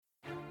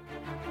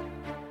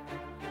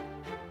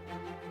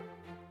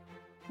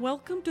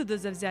Welcome to the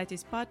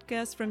Zavzatis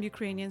podcast from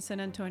Ukrainian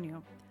San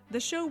Antonio, the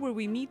show where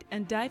we meet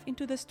and dive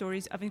into the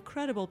stories of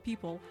incredible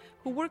people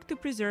who work to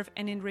preserve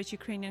and enrich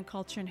Ukrainian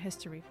culture and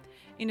history.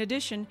 In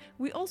addition,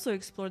 we also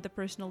explore the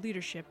personal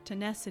leadership,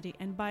 tenacity,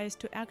 and bias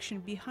to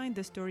action behind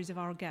the stories of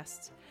our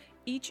guests.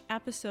 Each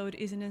episode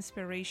is an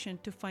inspiration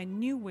to find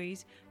new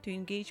ways to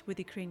engage with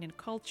Ukrainian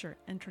culture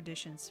and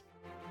traditions.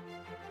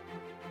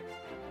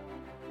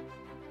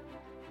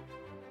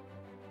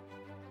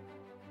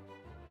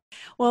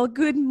 Well,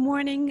 good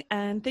morning,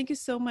 and thank you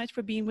so much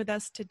for being with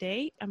us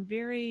today. I'm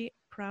very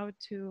proud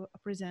to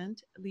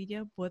present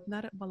Lydia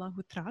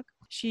Bodnar-Balahutrak.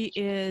 She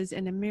is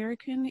an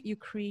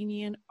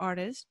American-Ukrainian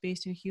artist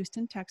based in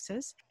Houston,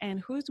 Texas, and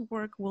whose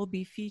work will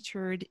be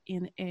featured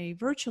in a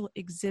virtual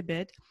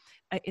exhibit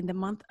in the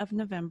month of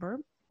November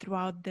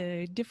throughout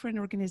the different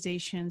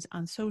organizations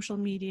on social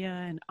media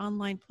and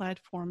online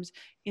platforms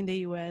in the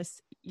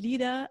U.S.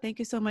 Lydia, thank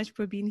you so much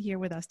for being here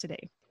with us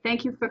today.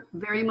 Thank you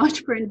very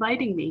much for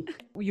inviting me.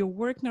 Your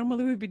work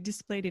normally would be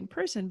displayed in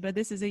person, but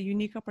this is a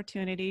unique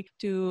opportunity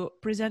to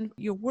present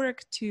your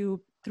work through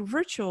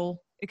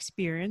virtual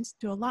experience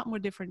to a lot more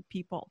different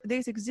people.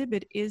 This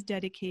exhibit is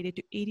dedicated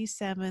to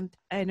 87th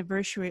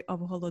anniversary of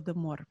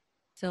Holodomor.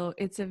 So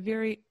it's a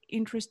very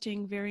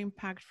interesting, very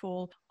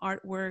impactful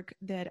artwork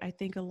that I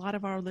think a lot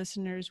of our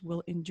listeners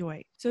will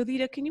enjoy. So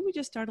Lydia, can you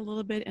just start a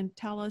little bit and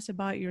tell us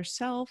about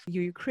yourself,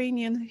 your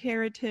Ukrainian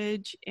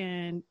heritage,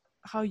 and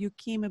how you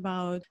came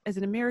about as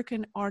an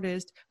American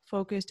artist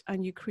focused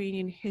on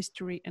Ukrainian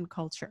history and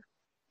culture?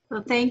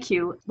 Well, thank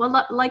you.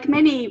 Well, like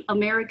many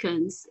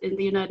Americans in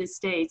the United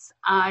States,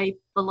 I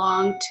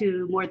belong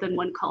to more than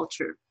one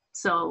culture.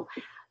 So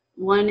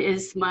one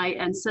is my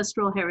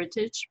ancestral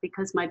heritage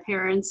because my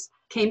parents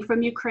came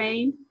from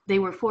Ukraine. They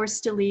were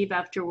forced to leave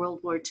after World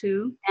War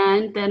II.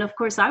 And then, of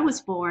course, I was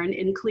born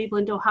in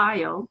Cleveland,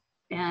 Ohio,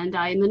 and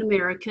I'm an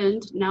American.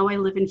 Now I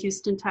live in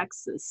Houston,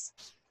 Texas.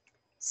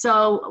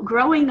 So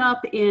growing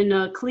up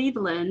in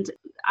Cleveland,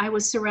 I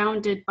was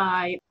surrounded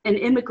by an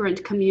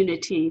immigrant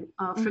community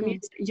from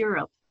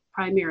Europe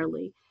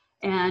primarily.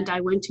 And I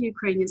went to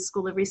Ukrainian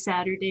school every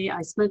Saturday.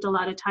 I spent a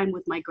lot of time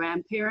with my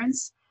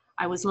grandparents.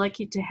 I was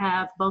lucky to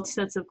have both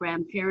sets of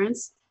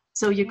grandparents.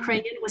 So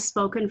Ukrainian was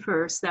spoken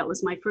first. That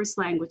was my first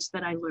language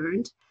that I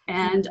learned.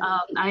 And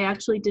I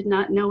actually did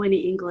not know any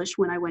English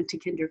when I went to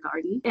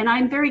kindergarten. And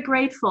I'm very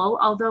grateful,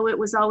 although it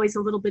was always a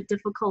little bit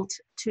difficult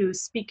to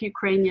speak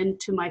Ukrainian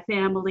to my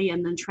family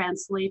and then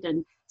translate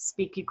and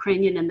speak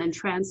Ukrainian and then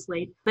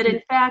translate. But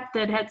in fact,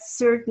 that had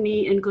served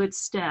me in good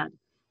stead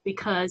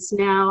because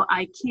now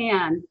I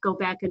can go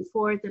back and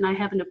forth and I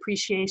have an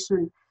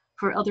appreciation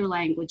for other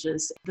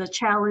languages. The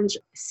challenge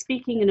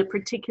speaking in a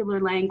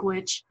particular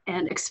language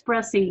and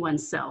expressing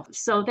oneself.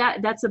 So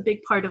that's a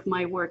big part of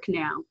my work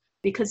now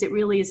because it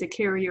really is a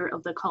carrier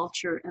of the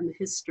culture and the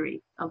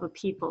history of a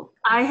people.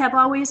 I have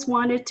always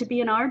wanted to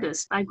be an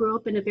artist. I grew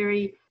up in a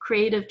very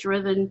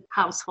creative-driven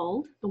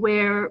household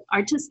where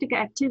artistic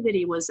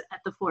activity was at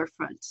the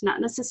forefront, not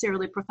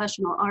necessarily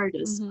professional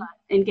artists, but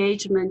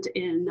engagement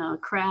in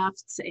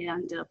crafts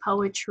and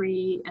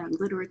poetry and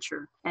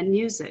literature and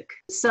music.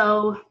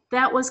 So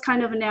that was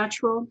kind of a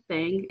natural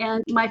thing.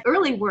 And my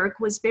early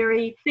work was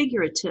very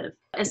figurative,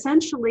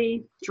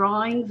 essentially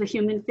drawing the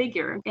human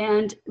figure.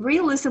 And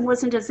realism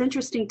wasn't as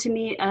interesting to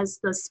me as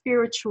the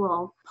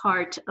spiritual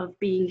part of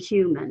being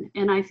human.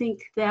 And I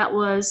think that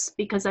was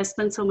because I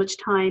spent so much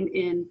time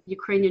in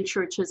Ukrainian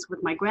churches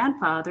with my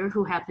grandfather,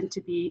 who happened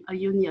to be a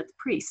Uniat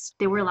priest.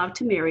 They were allowed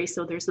to marry,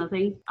 so there's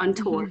nothing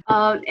untoward.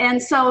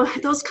 And so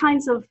those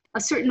kinds of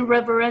a certain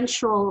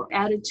reverential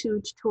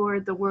attitude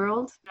toward the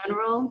world in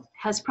general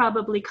has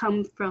probably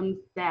come from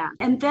that.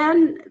 And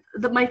then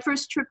my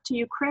first trip to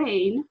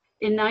Ukraine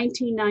in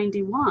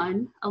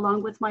 1991,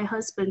 along with my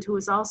husband, who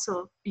was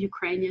also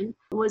Ukrainian,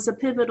 was a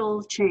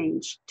pivotal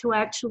change to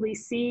actually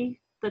see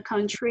the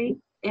country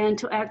and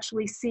to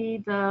actually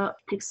see the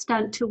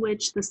extent to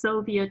which the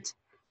Soviet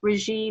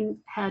regime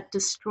had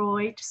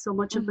destroyed so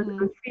much of the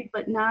country,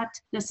 but not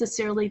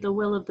necessarily the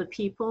will of the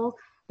people.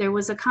 There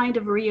was a kind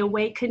of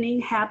reawakening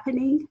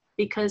happening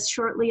because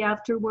shortly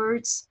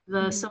afterwards,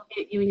 the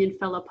Soviet Union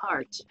fell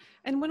apart.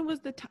 And when was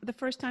the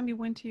first time you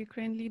went to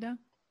Ukraine, Lydia?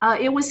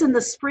 It was in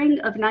the spring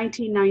of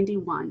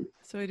 1991.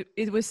 So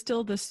it was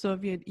still the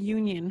Soviet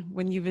Union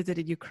when you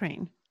visited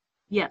Ukraine?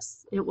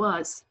 Yes, it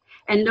was.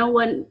 And no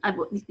one,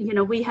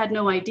 we had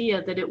no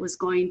idea that it was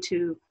going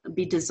to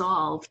be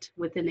dissolved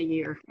within a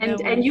year.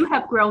 And you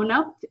have grown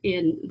up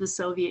in the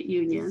Soviet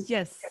Union.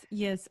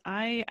 Yes.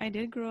 I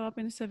did grow up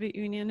in the Soviet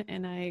Union,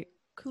 and I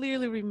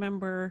clearly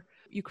remember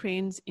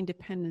Ukraine's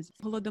independence.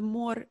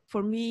 Holodomor,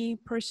 for me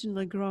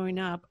personally growing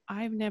up,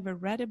 I've never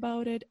read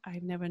about it.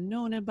 I've never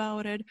known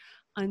about it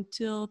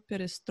until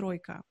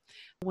Perestroika,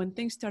 when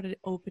things started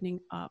opening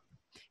up.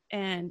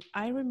 And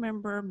I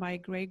remember my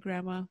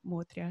great-grandma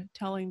Motrya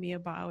telling me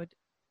about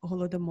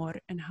Holodomor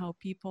and how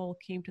people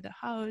came to the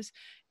house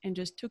and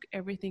just took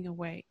everything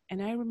away.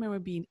 And I remember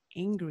being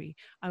angry.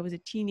 I was a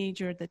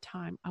teenager at the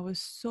time. I was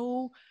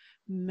so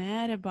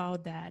mad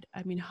about that.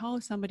 I mean, how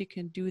somebody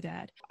can do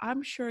that.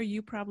 I'm sure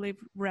you probably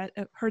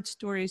heard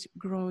stories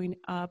growing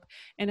up,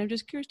 and I'm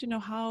just curious to know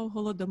how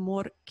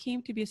Holodomor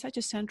came to be such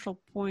a central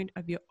point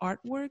of your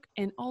artwork,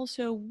 and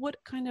also what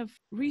kind of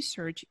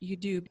research you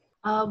do.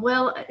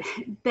 Well,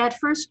 that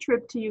first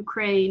trip to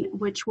Ukraine,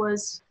 which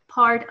was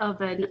part of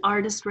an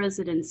artist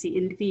residency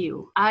in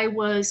Lviv, I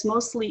was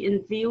mostly in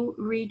Lviv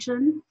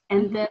region,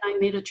 and then I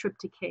made a trip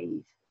to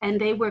Kyiv. And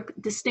they were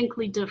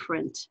distinctly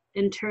different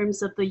in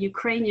terms of the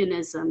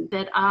Ukrainianism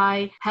that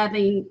I,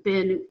 having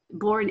been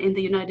born in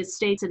the United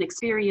States and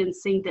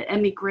experiencing the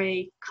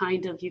emigre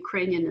kind of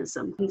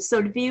Ukrainianism. And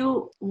so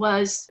Lviv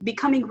was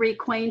becoming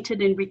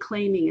reacquainted and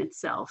reclaiming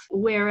itself,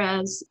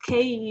 whereas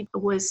Kyiv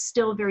was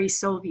still very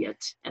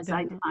Soviet, as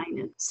I define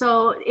it.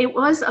 So it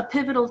was a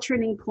pivotal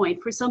turning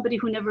point for somebody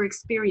who never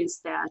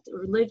experienced that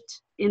or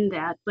lived in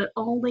that, but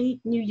only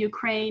knew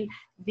Ukraine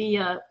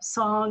via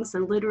songs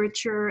and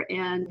literature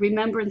and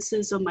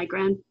remembrances of my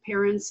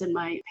grandparents and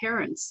my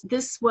parents.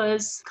 This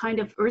was kind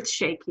of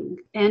earth-shaking,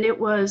 and it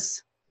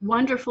was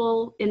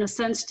wonderful in a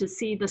sense to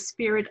see the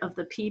spirit of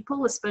the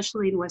people,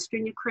 especially in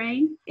Western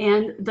Ukraine,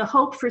 and the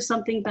hope for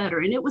something better.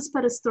 And it was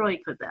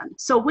perestroika then.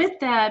 So with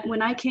that,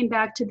 when I came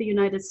back to the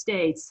United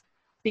States,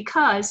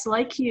 because,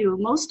 like you,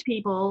 most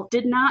people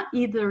did not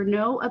either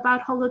know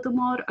about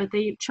Holodomor or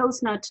they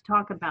chose not to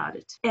talk about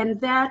it.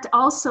 And that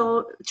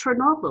also,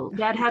 Chernobyl,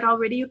 that had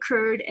already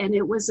occurred, and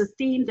it was a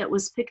theme that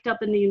was picked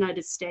up in the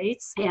United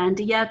States, and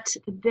yet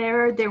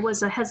there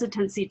was a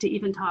hesitancy to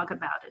even talk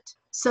about it.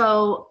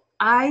 So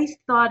I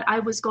thought I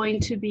was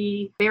going to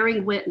be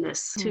bearing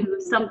witness to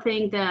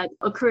something that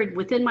occurred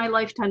within my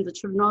lifetime, the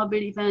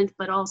Chernobyl event,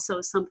 but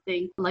also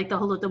something like the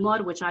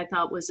Holodomor, which I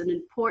thought was an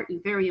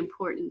important, very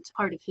important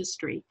part of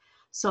history.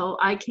 So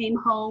I came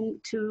home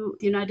to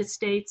the United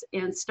States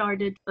and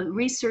started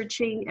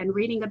researching and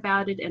reading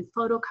about it and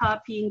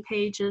photocopying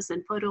pages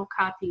and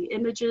photocopying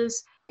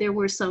images. There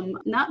were some,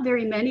 not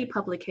very many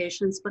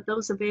publications, but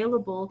those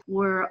available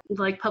were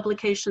like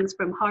publications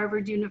from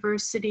Harvard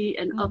University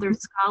and other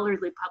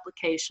scholarly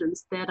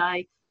publications that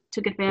I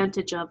took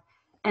advantage of.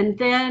 And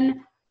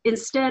then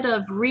instead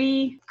of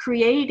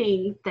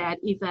recreating that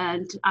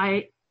event,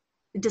 I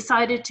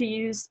decided to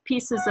use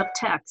pieces of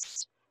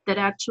text that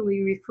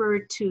actually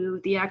referred to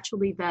the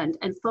actual event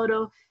and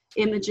photo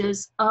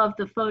images of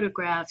the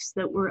photographs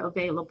that were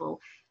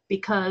available,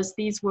 because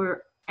these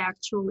were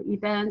actual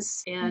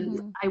events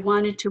and I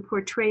wanted to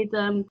portray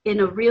them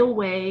in a real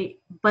way,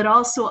 but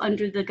also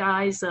under the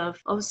guise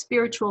of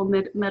spiritual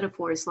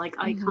metaphors like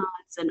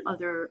icons and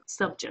other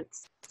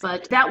subjects.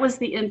 But that was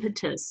the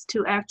impetus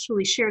to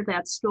actually share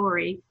that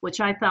story,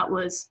 which I thought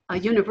was a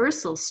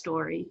universal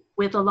story,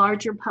 with a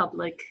larger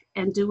public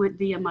and do it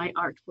via my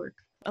artwork.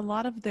 A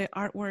lot of the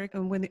artwork,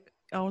 and when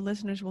our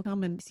listeners will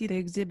come and see the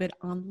exhibit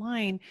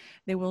online,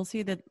 they will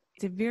see that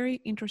it's a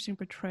very interesting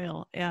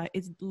portrayal.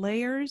 It's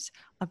layers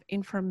of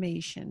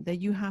information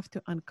that you have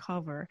to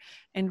uncover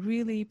and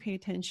really pay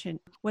attention.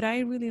 What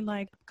I really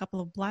liked, a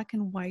couple of black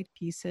and white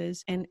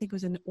pieces, and I think it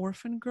was an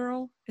orphan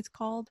girl, it's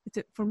called.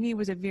 For me, it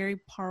was a very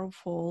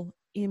powerful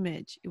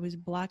image. It was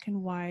black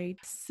and white,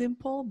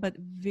 simple, but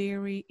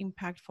very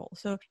impactful.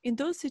 So in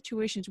those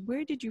situations,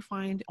 where did you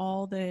find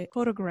all the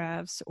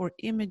photographs or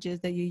images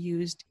that you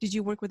used? Did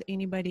you work with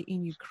anybody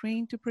in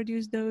Ukraine to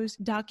produce those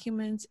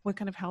documents? What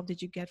kind of help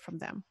did you get from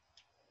them?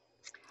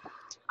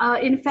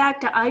 In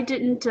fact, I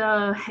didn't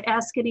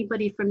ask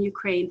anybody from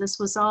Ukraine. This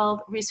was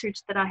all research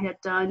that I had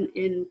done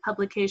in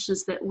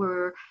publications that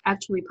were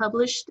actually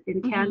published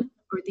in Canada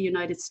or the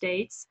United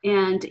States.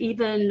 And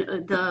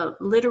even the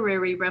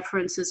literary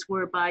references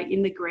were by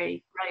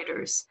immigrant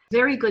writers.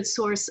 Very good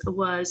source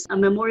was a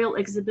memorial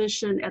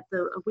exhibition at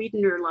the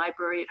Wiedener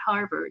Library at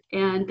Harvard.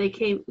 And they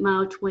came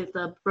out with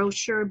a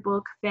brochure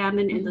book,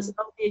 Famine in the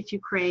Soviet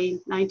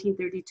Ukraine,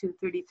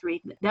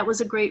 1932-33. That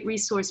was a great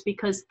resource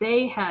because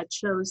they had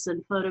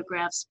chosen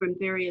photographs from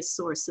various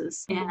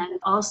sources and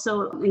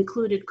also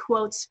included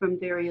quotes from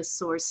various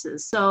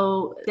sources.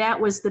 So that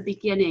was the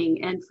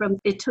beginning. And from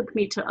it took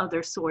me to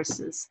other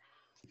sources.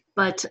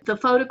 But the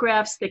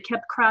photographs that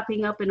kept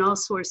cropping up in all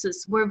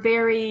sources were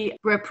very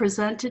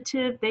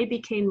representative. They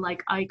became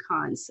like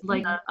icons,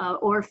 like an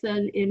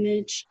orphan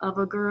image of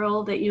a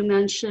girl that you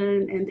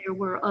mentioned. And there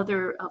were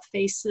other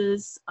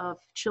faces of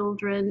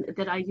children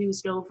that I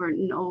used over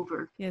and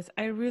over. Yes,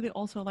 I really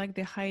also like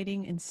the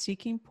hiding and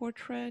seeking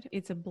portrait.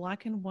 It's a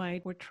black and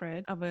white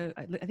portrait of I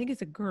think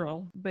it's a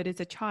girl, but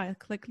it's a child,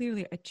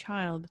 clearly a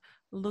child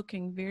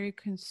looking very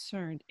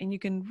concerned. And you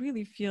can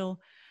really feel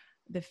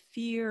the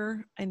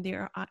fear in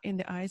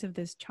the eyes of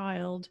this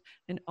child,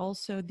 and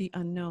also the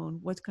unknown,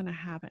 what's going to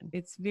happen.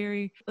 It's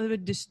a little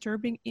bit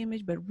disturbing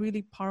image, but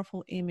really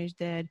powerful image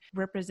that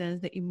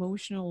represents the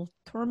emotional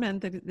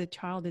torment that the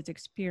child is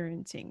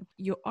experiencing.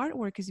 Your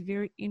artwork is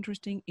very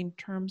interesting in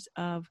terms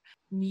of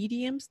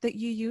mediums that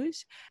you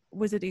use.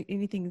 Was it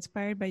anything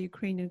inspired by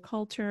Ukrainian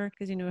culture?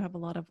 Because you have a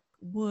lot of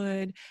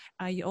wood.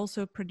 You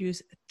also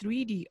produce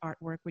 3D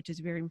artwork, which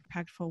is very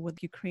impactful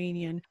with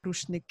Ukrainian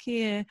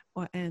rushniki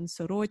and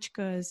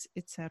sorochkas,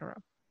 etc.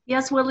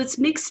 Yes, well, it's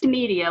mixed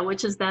media,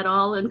 which is that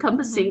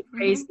all-encompassing Hmm.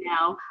 phrase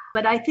now.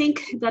 But I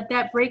think that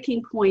that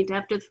breaking point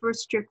after the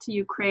first trip to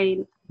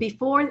Ukraine,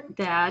 before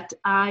that,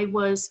 I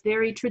was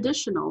very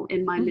traditional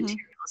in my Hmm.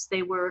 materials.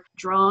 They were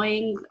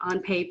drawing on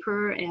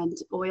paper and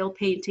oil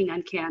painting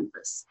on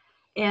canvas.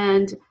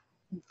 And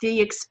the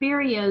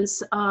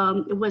experience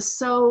was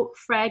so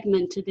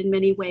fragmented in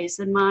many ways,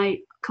 and my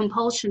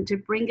compulsion to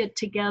bring it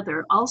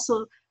together,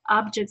 also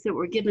objects that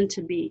were given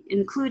to me,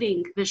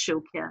 including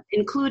Vishukia,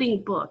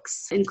 including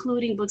books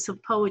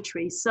of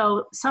poetry.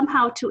 So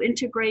somehow to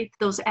integrate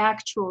those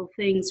actual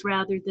things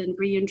rather than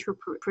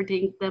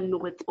reinterpreting them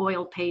with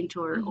oil paint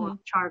or Hmm.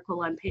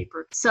 charcoal on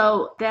paper.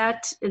 So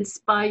that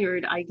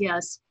inspired, I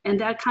guess, and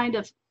that kind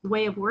of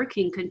way of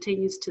working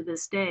continues to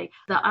this day.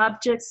 The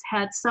objects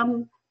had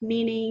some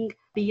meaning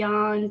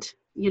beyond,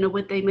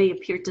 what they may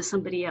appear to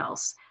somebody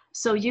else.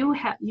 So you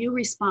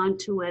respond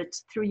to it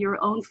through your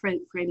own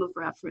frame of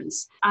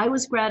reference. I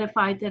was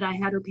gratified that I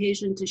had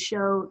occasion to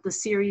show the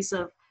series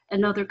of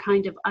Another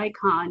Kind of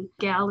Icon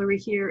gallery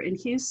here in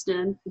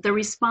Houston. The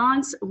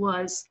response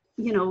was,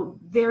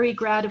 very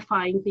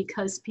gratifying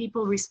because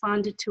people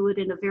responded to it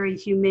in a very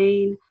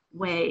humane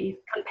way,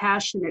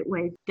 compassionate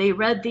way. They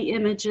read the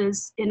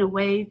images in a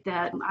way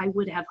that I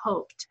would have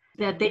hoped,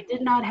 that they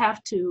did not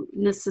have to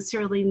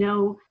necessarily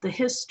know the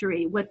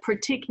history, what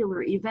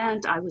particular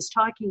event I was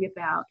talking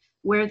about,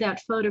 where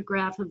that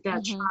photograph of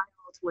that Hmm.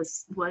 child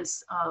was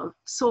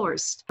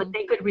sourced, but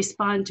they could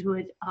respond to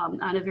it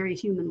on a very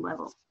human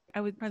level. I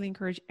would probably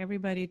encourage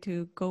everybody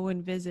to go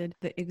and visit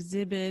the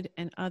exhibit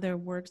and other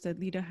works that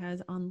Lita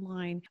has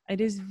online. It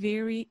is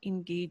very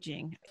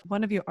engaging.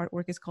 One of your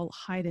artwork is called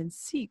Hide and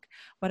Seek,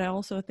 but I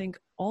also think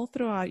all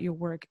throughout your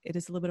work, it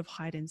is a little bit of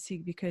hide and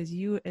seek because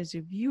you, as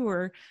a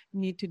viewer,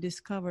 need to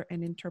discover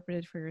and interpret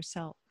it for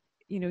yourself.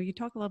 You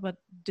talk a lot about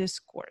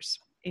discourse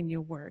in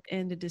your work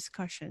and the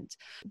discussions.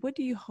 What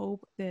do you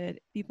hope that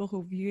people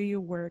who view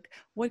your work,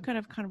 what kind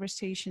of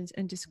conversations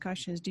and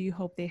discussions do you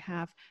hope they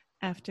have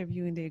after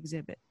viewing the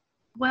exhibit?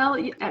 Well,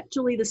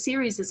 actually, the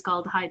series is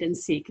called Hide and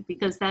Seek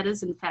because that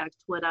is, in fact,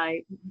 what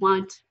I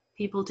want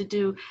people to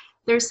do.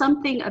 There's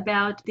something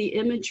about the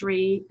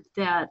imagery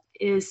that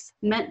is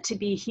meant to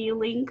be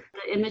healing,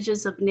 the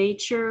images of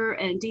nature,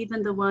 and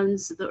even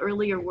the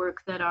earlier work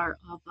that are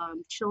of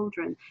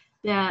children,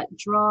 that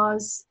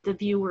draws the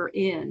viewer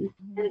in.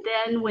 And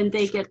then when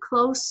they get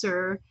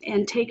closer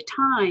and take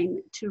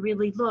time to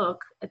really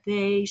look,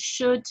 they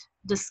should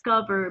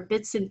discover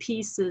bits and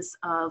pieces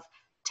of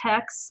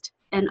text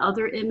and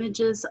other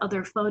images,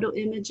 other photo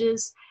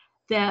images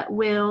that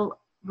will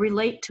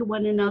relate to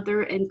one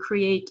another and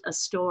create a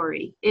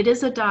story. It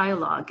is a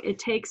dialogue. It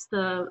takes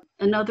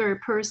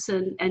another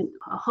person and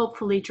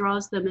hopefully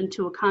draws them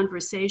into a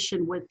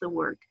conversation with the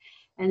work.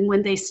 And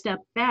when they step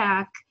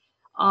back,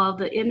 all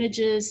the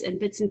images and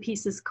bits and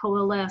pieces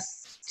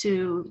coalesce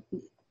to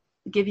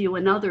give you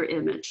another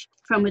image.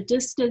 From a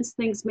distance,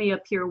 things may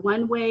appear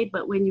one way,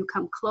 but when you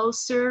come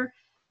closer,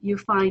 you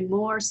find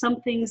more.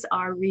 Some things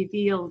are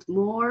revealed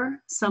more,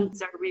 some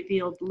things are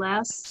revealed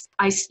less.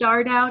 I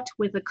start out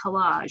with a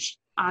collage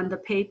on the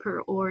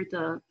paper or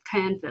the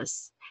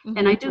canvas,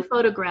 and I do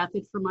photograph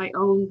it for my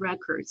own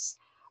records.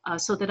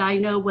 So that I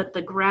know what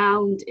the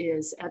ground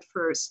is at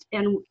first.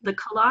 And the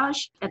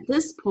collage at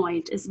this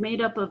point is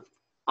made up of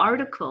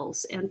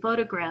articles and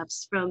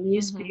photographs from Mm-hmm.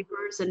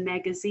 newspapers and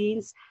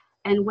magazines.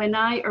 And when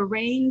I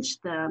arrange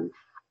them,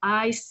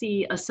 I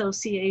see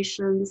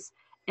associations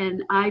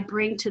and I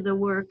bring to the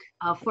work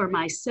for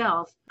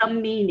myself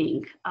some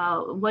meaning.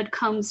 What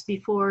comes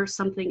before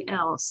something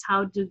else?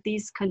 How do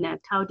these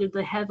connect? How do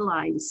the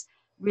headlines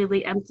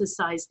really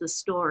emphasize the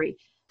story?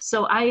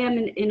 So I am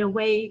in a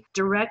way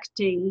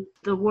directing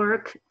the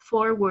work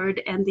forward,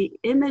 and the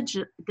image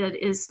that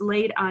is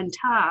laid on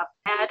top,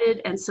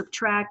 added and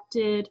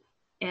subtracted,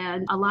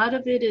 and a lot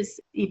of it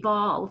is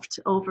evolved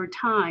over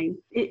time.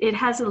 It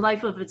has a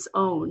life of its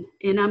own,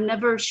 and I'm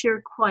never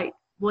sure quite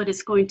what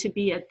it's going to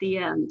be at the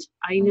end.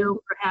 I Mm-hmm. know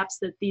perhaps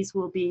that these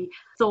will be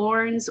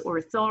thorns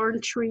or thorn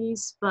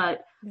trees,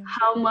 but Yeah.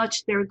 how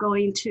much they're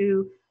going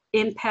to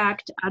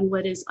impact on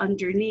what is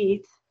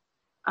underneath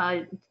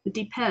uh,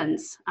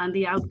 depends on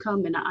the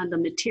outcome and on the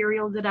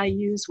material that I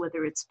use,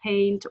 whether it's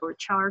paint or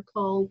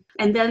charcoal.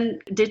 And then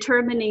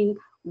determining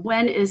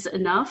when is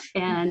enough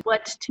and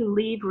what to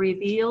leave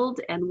revealed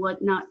and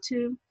what not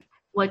to,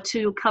 what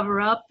to cover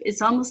up.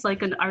 It's almost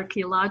like an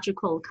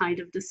archaeological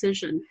kind of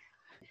decision.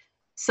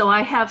 So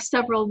I have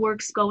several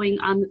works going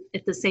on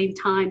at the same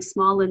time,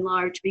 small and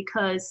large,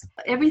 because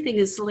everything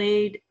is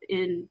laid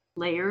in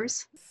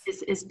layers,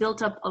 is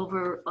built up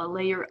over a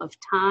layer of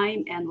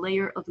time and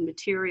layer of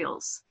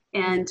materials.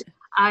 And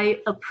I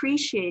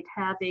appreciate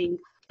having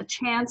a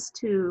chance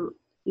to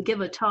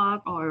give a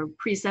talk or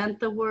present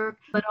the work,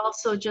 but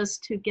also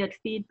just to get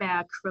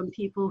feedback from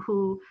people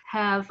who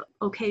have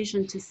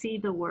occasion to see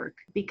the work,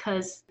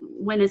 because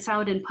when it's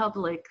out in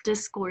public,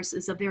 discourse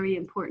is a very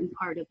important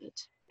part of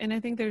it. And I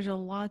think there's a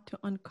lot to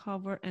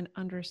uncover and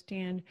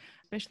understand,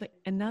 especially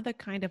another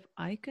kind of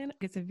icon.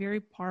 It's a very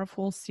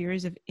powerful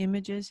series of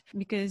images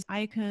because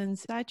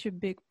icons are such a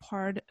big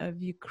part of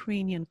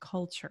Ukrainian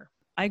culture.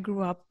 I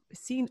grew up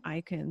seeing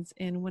icons,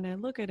 and when I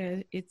look at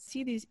it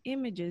see these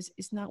images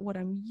is not what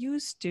I'm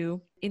used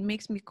to. It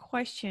makes me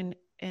question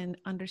and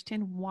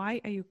understand,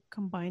 why are you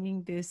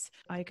combining this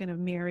icon of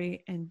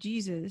Mary and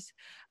Jesus,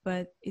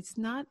 but it's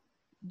not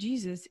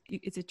Jesus,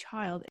 it's a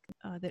child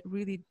that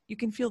really, you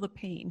can feel the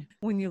pain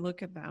when you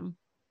look at them.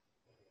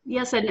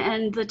 Yes,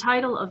 and the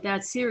title of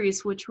that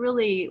series, which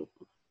really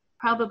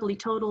probably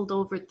totaled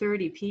over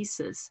 30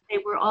 pieces. They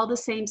were all the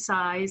same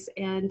size,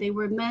 and they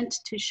were meant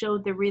to show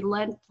the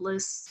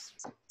relentless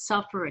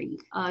suffering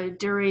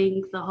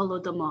during the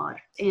Holodomor.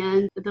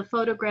 And the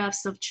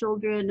photographs of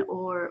children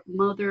or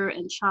mother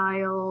and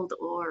child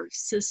or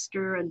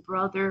sister and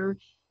brother,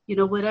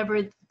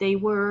 whatever they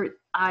were,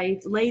 I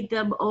laid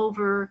them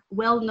over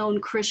well-known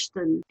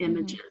Christian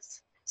images.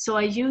 Mm-hmm. So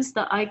I used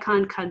the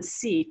icon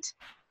conceit.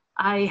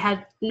 I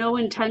had no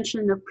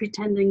intention of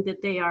pretending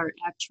that they are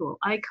actual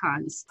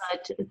icons,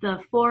 but the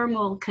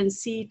formal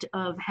conceit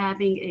of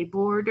having a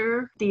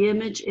border, the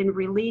image in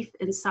relief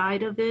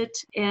inside of it,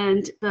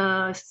 and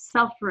the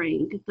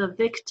suffering, the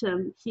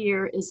victim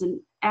here is an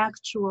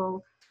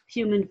actual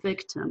human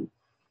victim.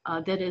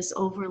 That is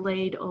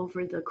overlaid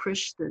over the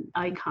Christian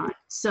icon.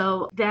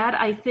 So that,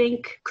 I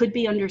think, could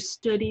be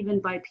understood even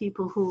by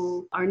people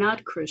who are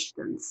not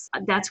Christians.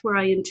 That's where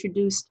I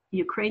introduced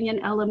Ukrainian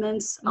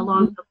elements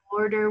along the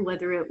border,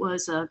 whether it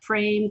was a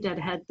frame that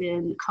had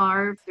been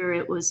carved or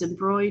it was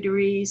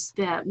embroideries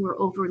that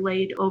were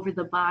overlaid over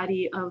the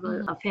body of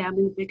a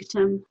famine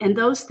victim. And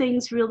those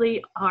things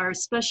really are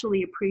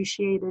especially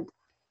appreciated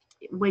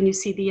when you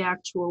see the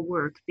actual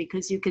work,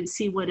 because you can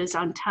see what is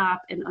on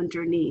top and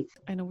underneath.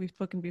 I know we've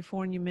spoken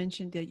before, and you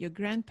mentioned that your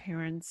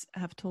grandparents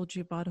have told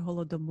you about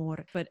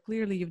Holodomor, but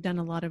clearly you've done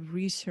a lot of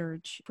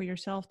research for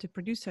yourself to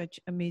produce such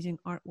amazing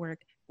artwork.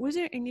 Was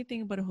there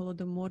anything about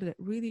Holodomor that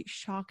really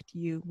shocked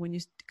you when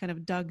you kind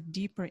of dug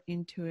deeper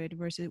into it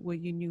versus what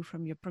you knew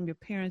from your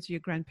parents or your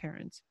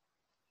grandparents?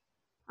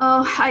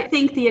 Oh, I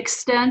think the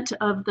extent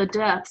of the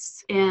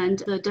deaths and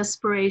the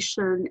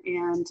desperation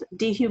and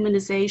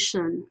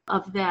dehumanization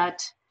of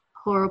that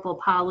horrible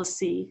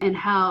policy and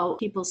how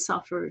people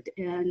suffered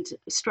and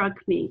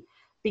struck me,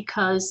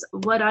 because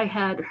what I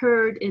had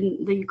heard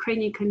in the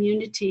Ukrainian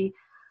community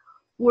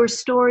were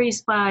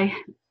stories by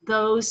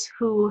those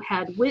who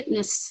had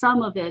witnessed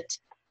some of it,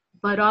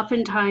 but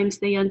oftentimes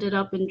they ended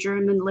up in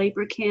German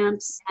labor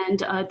camps,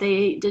 and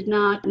they did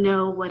not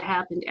know what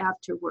happened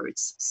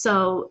afterwards.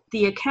 So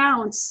the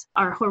accounts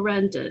are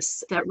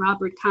horrendous that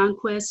Robert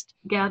Conquest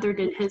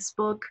gathered in his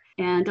book,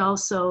 and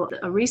also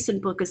a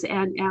recent book is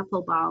Anne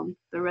Applebaum,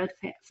 The Red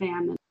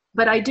Famine.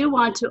 But I do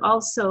want to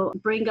also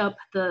bring up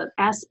the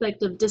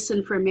aspect of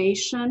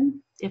disinformation,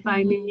 if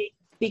I may,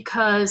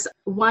 because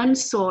one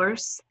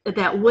source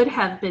that would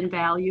have been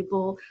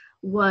valuable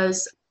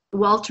was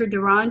Walter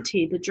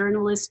Duranty, the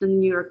journalist in the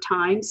New York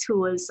Times, who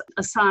was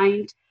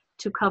assigned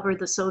to cover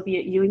the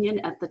Soviet Union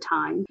at the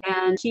time.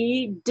 And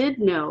he did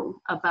know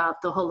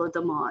about the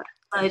Holodomor,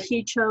 but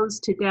he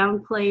chose to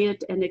downplay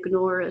it and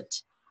ignore it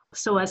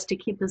so as to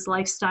keep his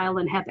lifestyle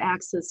and have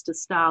access to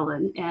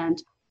Stalin.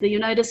 And the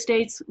United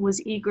States was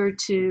eager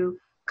to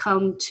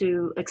come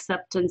to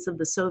acceptance of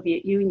the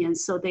Soviet Union,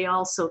 so they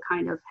also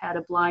kind of had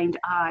a blind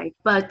eye.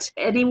 But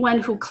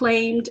anyone who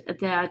claimed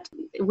that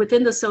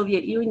within the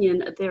Soviet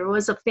Union there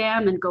was a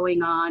famine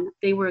going on,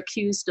 they were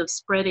accused of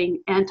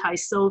spreading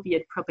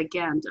anti-Soviet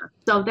propaganda.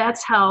 So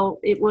that's how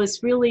it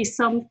was really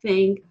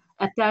something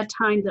at that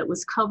time that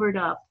was covered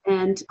up.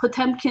 And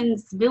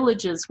Potemkin's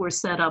villages were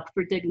set up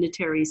for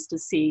dignitaries to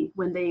see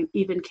when they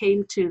even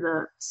came to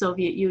the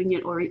Soviet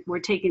Union or were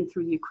taken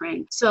through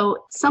Ukraine.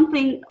 So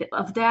something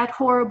of that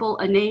horrible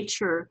a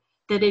nature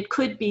that it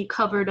could be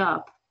covered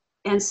up.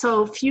 And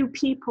so few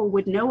people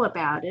would know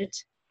about it.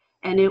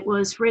 And it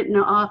was written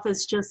off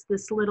as just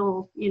this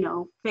little,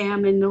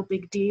 famine, no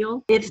big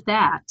deal. If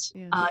that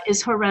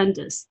is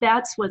horrendous,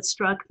 that's what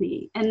struck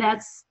me. And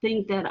that's the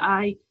thing that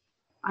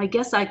I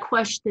guess I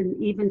question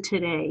even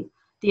today,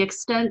 the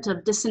extent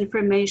of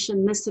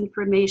disinformation,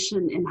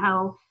 misinformation, and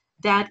how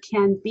that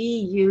can be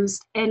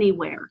used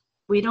anywhere.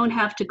 We don't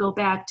have to go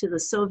back to the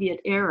Soviet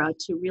era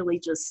to really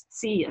just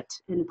see it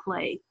in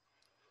play.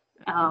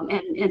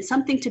 And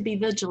something to be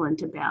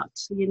vigilant about,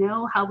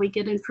 how we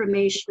get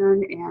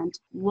information and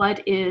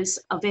what is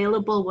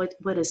available,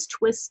 what is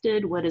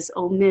twisted, what is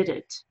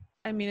omitted.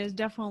 I mean, it's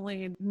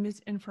definitely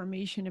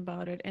misinformation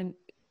about it. And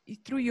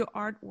through your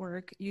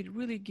artwork, you're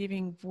really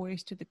giving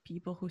voice to the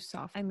people who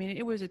suffer. I mean,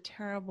 it was a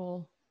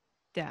terrible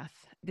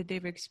death that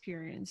they've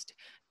experienced.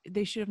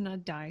 They should have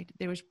not died.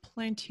 There was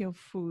plenty of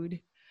food,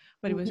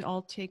 but it was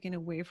all taken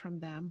away from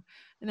them.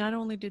 And not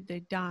only did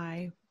they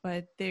die,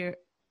 but their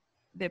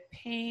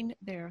pain,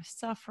 their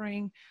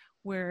suffering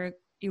were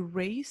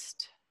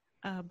erased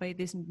by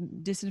this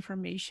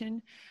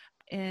disinformation.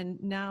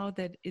 And now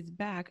that it's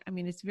back, I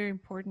mean, it's very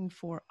important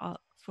for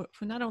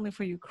not only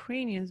for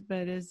Ukrainians,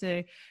 but as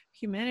a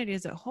humanity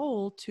as a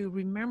whole, to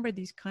remember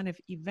these kind of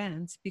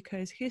events,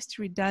 because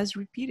history does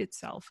repeat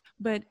itself.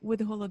 But with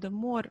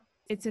Holodomor,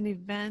 it's an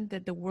event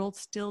that the world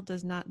still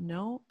does not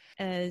know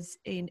as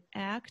an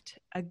act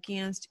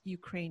against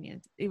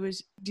Ukrainians. It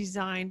was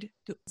designed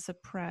to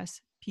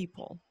suppress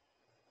people.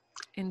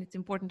 And it's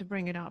important to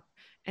bring it up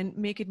and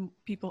make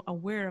people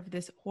aware of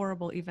this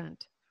horrible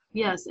event.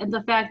 Yes, and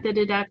the fact that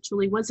it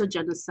actually was a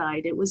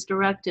genocide. It was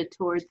directed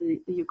toward the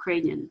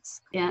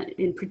Ukrainians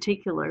in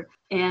particular.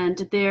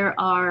 And there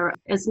are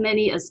as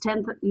many as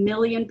 10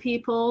 million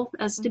people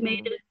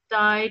estimated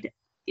died,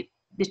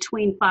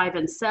 between 5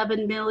 and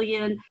 7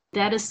 million.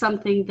 That is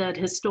something that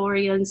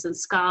historians and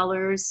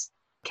scholars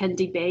can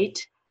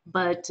debate.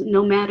 But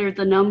no matter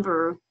the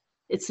number,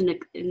 it's an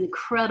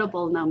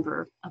incredible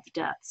number of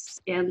deaths.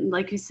 And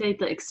like you say,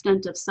 the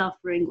extent of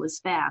suffering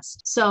was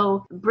vast.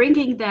 So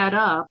bringing that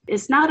up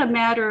is not a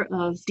matter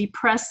of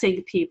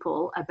depressing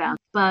people about,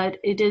 but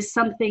it is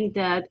something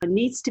that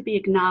needs to be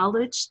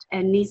acknowledged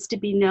and needs to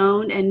be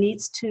known and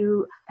needs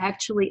to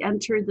actually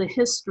enter the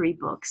history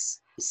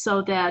books,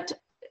 so that,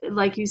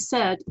 like you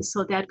said,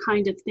 so that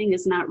kind of thing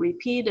is not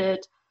repeated.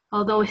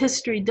 Although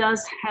history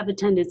does have a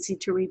tendency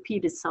to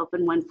repeat itself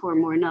in one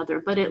form or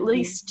another, but at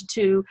least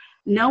to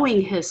knowing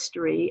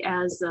history,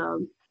 as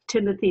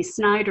Timothy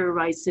Snyder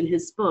writes in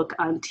his book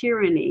on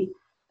tyranny,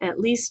 at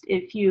least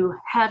if you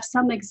have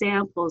some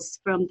examples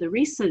from the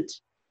recent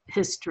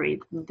history,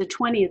 the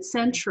 20th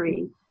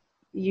century,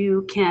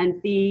 you can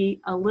be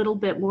a little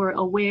bit more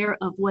aware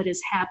of what is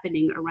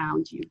happening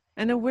around you.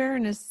 And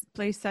awareness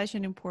plays such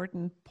an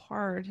important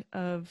part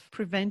of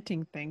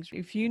preventing things.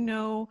 If you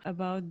know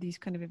about these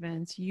kind of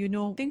events, you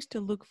know things to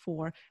look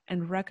for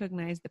and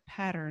recognize the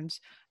patterns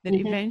that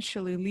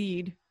eventually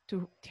lead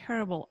to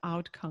terrible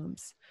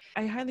outcomes.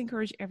 I highly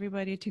encourage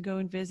everybody to go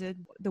and visit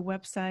the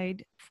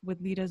website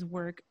with Lida's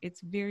work.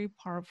 It's very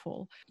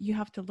powerful. You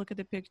have to look at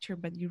the picture,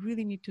 but you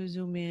really need to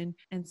zoom in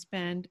and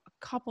spend a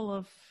couple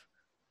of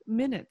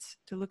minutes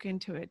to look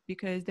into it,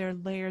 because there are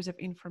layers of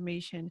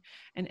information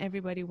and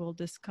everybody will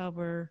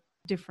discover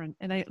different.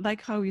 And I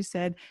like how you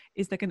said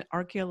it's like an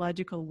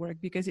archaeological work,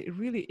 because it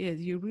really is.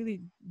 You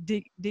really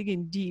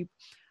digging deep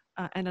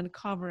and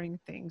uncovering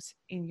things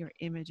in your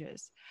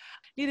images.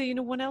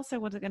 Lida, what else I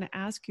was going to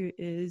ask you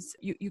is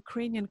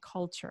Ukrainian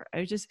culture.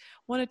 I just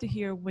wanted to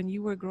hear, when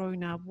you were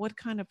growing up, what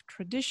kind of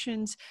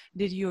traditions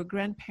did your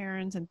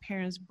grandparents and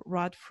parents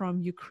brought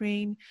from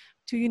Ukraine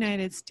to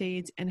United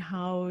States, and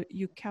how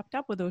you kept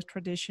up with those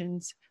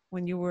traditions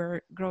when you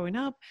were growing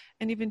up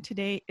and even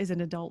today as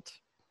an adult?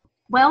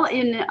 Well,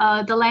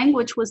 the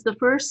language was the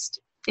first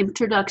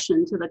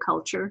introduction to the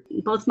culture.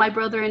 Both my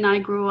brother and I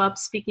grew up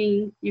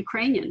speaking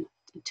Ukrainian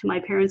to my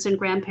parents and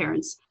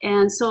grandparents.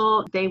 And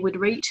so they would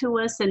read to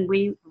us, and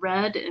we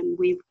read and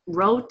we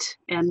wrote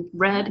and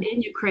read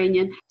in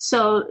Ukrainian.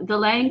 So the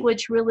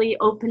language really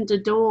opened a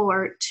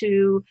door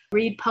to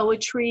read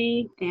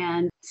poetry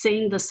and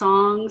sing the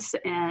songs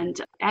and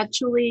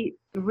actually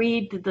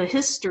read the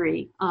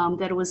history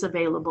that was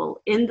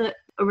available in the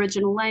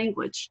original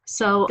language.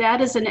 So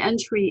that is an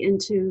entry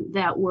into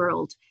that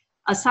world.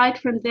 Aside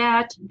from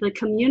that, the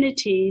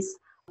communities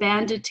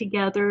banded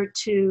together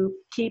to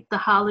keep the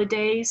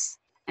holidays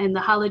and the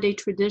holiday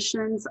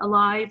traditions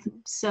alive.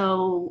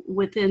 So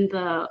within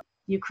the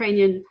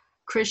Ukrainian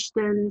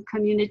Christian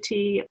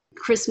community,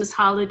 Christmas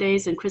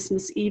holidays and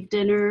Christmas Eve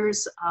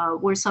dinners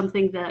were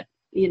something that,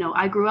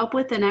 I grew up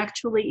with. And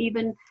actually,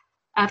 even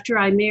after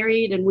I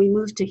married and we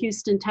moved to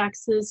Houston,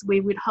 Texas,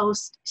 we would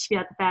host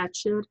Świat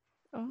Bachur,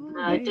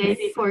 the day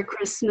before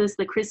Christmas,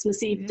 the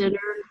Christmas Eve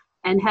dinner,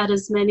 and had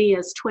as many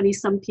as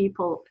 20-some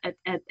people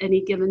at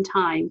any given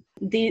time.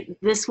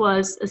 This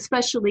was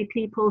especially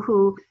people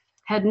who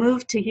had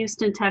moved to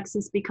Houston,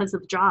 Texas because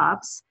of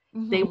jobs.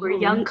 They were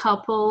young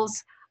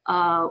couples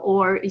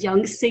or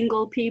young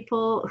single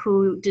people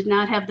who did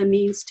not have the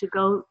means to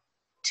go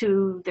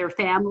to their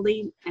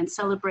family and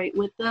celebrate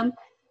with them.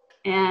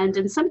 And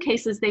in some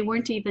cases, they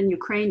weren't even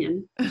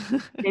Ukrainian.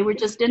 They were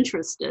just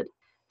interested.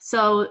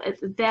 So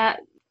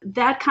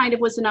that kind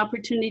of was an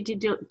opportunity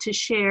to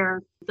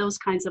share those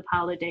kinds of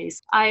holidays.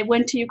 I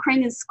went to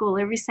Ukrainian school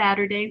every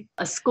Saturday.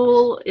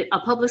 A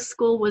public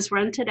school was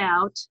rented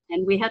out,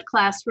 and we had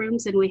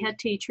classrooms and we had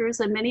teachers,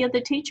 and many of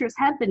the teachers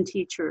had been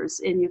teachers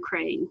in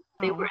Ukraine.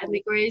 They were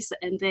emigres,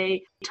 and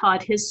they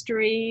taught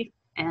history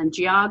and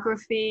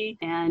geography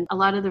and a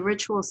lot of the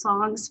ritual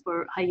songs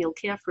for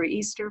Hayilkia, for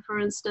Easter, for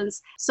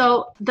instance.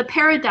 So the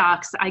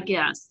paradox, I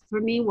guess,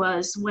 for me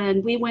was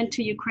when we went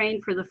to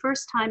Ukraine for the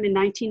first time in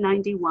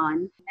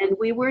 1991, and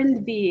we were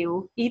in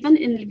Lviv. Even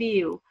in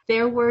Lviv,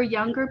 there were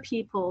younger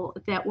people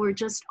that were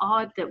just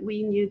awed that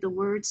we knew the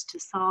words to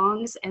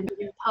songs and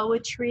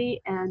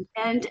poetry, and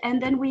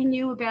then we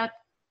knew about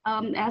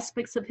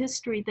aspects of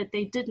history that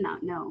they did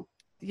not know.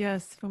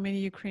 Yes, for many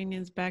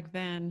Ukrainians back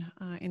then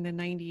in the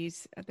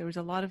 90s, there was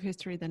a lot of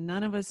history that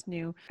none of us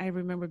knew. I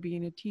remember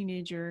being a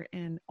teenager,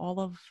 and all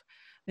of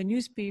the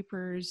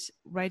newspapers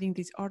writing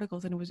these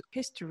articles, and it was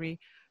history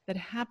that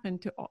happened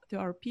to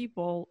our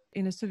people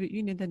in the Soviet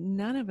Union that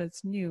none of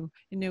us knew.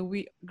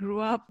 We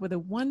grew up with the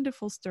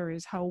wonderful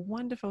stories, how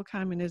wonderful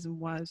communism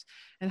was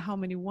and how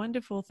many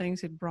wonderful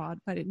things it brought,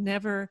 but it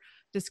never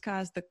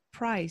discussed the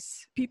price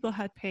people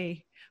had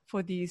paid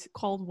for these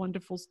called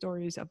wonderful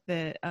stories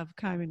of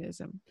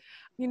communism.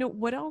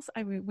 What else?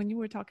 I mean, when you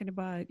were talking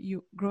about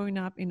you growing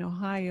up in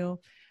Ohio,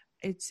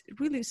 it's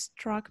really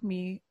struck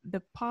me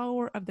the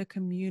power of the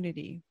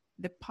community,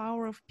 the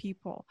power of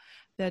people,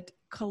 that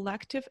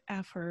collective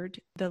effort,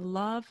 the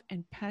love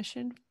and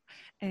passion,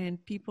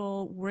 and people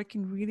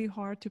working really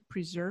hard to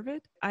preserve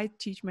it. I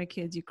teach my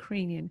kids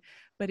Ukrainian,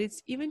 but it's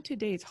even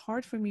today, it's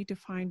hard for me to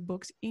find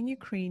books in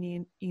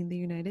Ukrainian in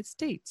the United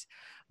States.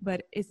 But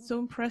it's so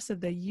impressive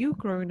that you,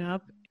 growing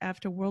up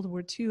after World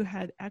War II,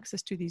 had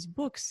access to these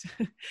books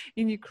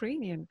in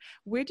Ukrainian.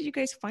 Where did you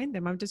guys find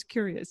them? I'm just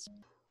curious.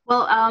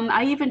 Well,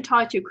 I even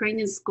taught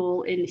Ukrainian school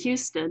in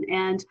Houston,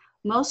 and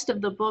most of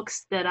the books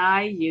that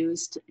I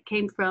used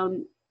came from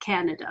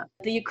Canada.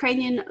 The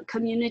Ukrainian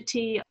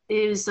community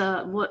is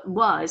what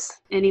was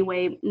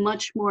anyway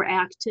much more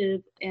active,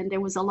 and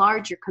there was a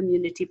larger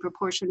community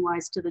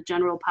proportion-wise to the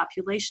general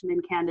population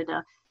in Canada.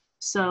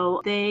 So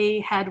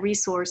they had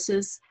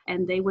resources, and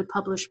they would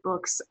publish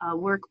books,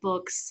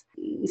 workbooks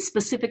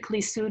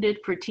specifically suited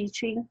for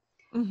teaching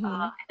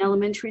in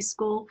elementary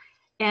school.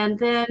 And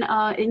then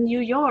in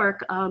New York,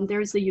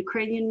 there's the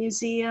Ukrainian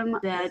Museum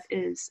that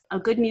is a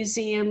good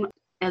museum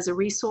as a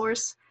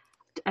resource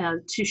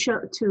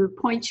to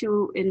point you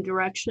in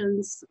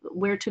directions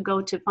where to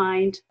go to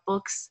find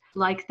books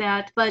like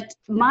that. But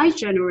my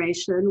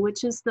generation,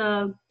 which is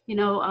the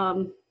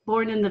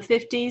born in the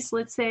 50s,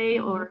 let's say,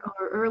 or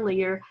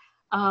earlier,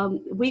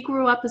 we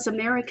grew up as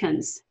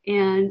Americans,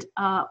 and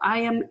I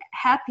am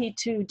happy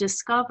to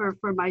discover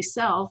for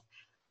myself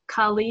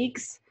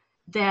colleagues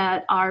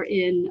that are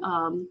in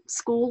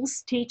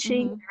schools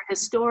teaching, they're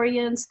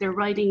historians, they're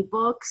writing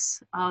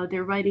books,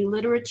 they're writing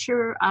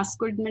literature.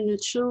 Oskar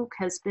Dmytryuk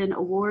has been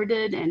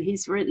awarded, and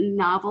he's written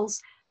novels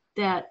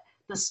that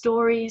the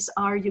stories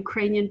are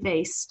Ukrainian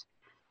based.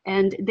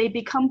 And they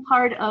become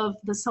part of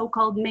the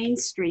so-called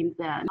mainstream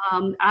then.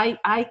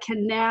 I can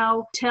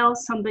now tell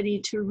somebody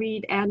to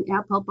read Anne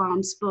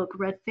Applebaum's book,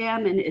 Red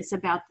Famine. It's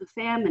about the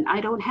famine. I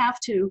don't have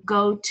to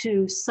go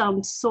to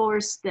some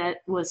source that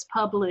was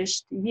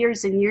published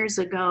years and years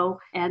ago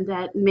and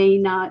that may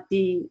not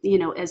be,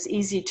 as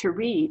easy to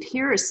read.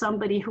 Here is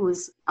somebody who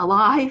is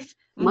alive,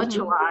 much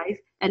alive,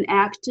 and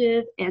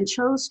active, and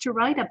chose to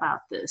write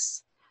about this.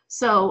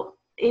 So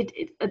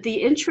the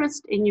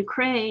interest in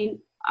Ukraine,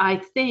 I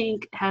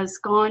think, has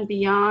gone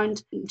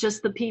beyond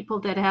just the people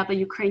that have a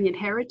Ukrainian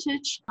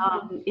heritage.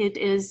 It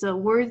is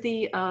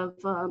worthy of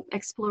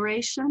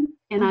exploration.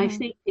 And I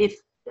think if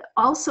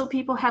also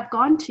people have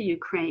gone to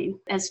Ukraine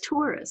as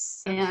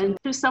tourists. And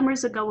 2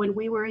 summers ago when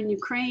we were in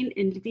Ukraine,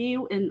 in Lviv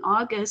in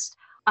August,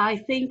 I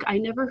think I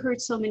never heard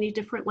so many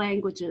different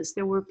languages.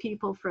 There were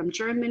people from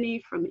Germany,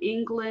 from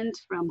England,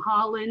 from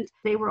Holland.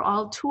 They were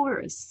all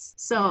tourists.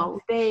 So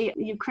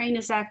Ukraine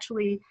is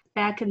actually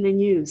back in the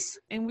news.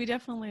 And we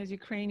definitely, as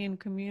Ukrainian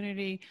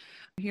community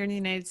here in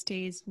the United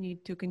States, need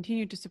to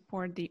continue to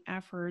support the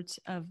efforts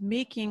of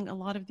making a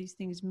lot of these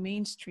things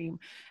mainstream.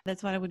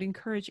 That's why I would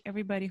encourage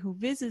everybody who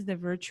visits the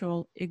virtual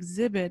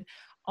exhibit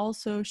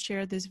also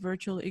share this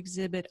virtual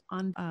exhibit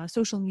on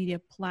social media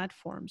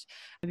platforms,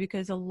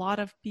 because a lot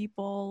of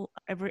people,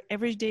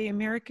 everyday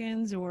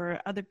Americans or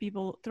other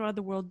people throughout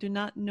the world, do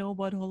not know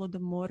about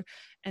Holodomor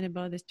and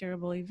about this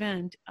terrible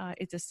event.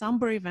 It's a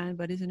somber event,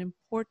 but it's an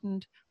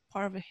important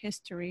part of a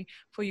history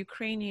for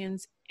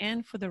Ukrainians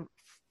and for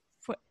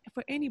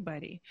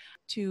anybody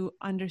to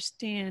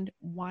understand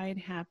why it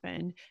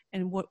happened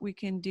and what we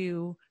can do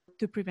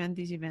to prevent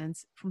these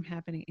events from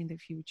happening in the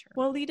future.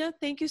 Well, Lida,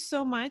 thank you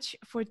so much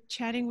for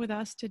chatting with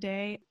us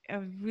today.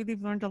 I've really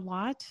learned a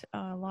lot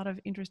of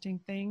interesting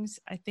things.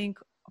 I think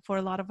for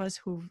a lot of us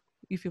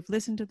if you've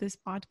listened to this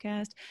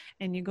podcast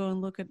and you go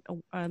and look at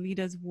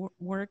Lida's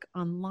work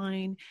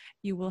online,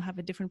 you will have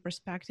a different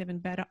perspective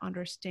and better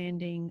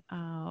understanding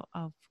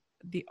of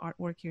the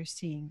artwork you're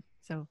seeing.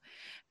 So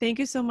thank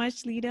you so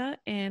much, Lida,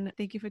 and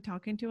thank you for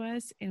talking to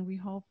us, and we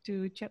hope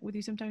to chat with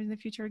you sometime in the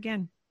future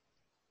again.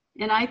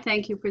 And I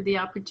thank you for the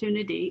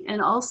opportunity, and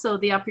also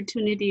the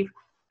opportunity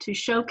to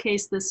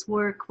showcase this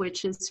work,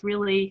 which is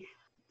really,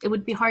 it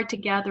would be hard to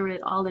gather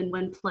it all in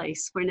one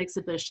place for an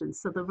exhibition.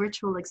 So the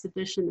virtual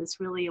exhibition is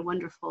really a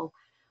wonderful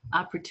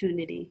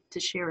opportunity to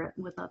share it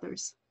with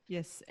others.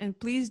 Yes, and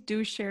please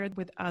do share it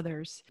with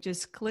others.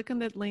 Just click on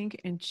that link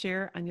and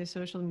share on your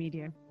social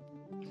media.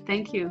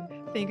 Thank you.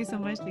 Thank you so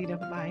much, Lida.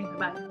 Bye.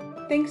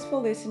 Bye. Thanks for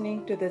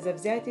listening to the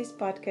Zavzyatis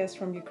podcast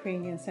from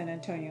Ukrainian San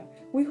Antonio.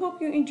 We hope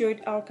you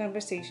enjoyed our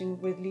conversation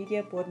with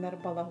Lydia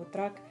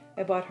Bodnar-Balahutrak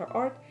about her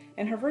art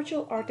and her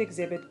virtual art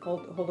exhibit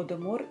called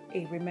Holodomor,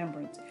 A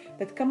Remembrance,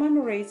 that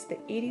commemorates the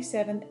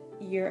 87th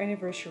year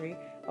anniversary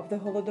of the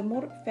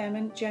Holodomor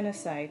famine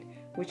genocide,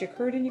 which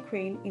occurred in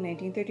Ukraine in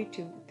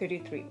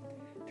 1932-33.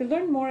 To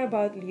learn more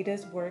about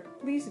Lida's work,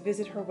 please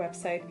visit her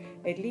website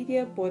at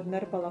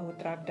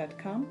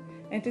lidiapodnarpalahutrak.com,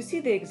 and to see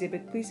the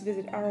exhibit, please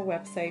visit our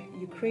website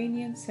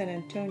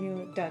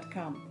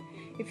ukrainiansanantonio.com.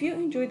 If you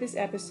enjoyed this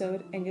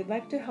episode and you'd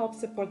like to help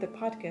support the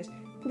podcast,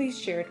 please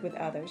share it with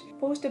others,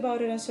 post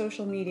about it on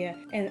social media,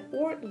 and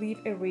or leave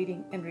a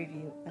rating and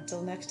review.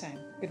 Until next time,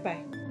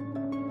 goodbye.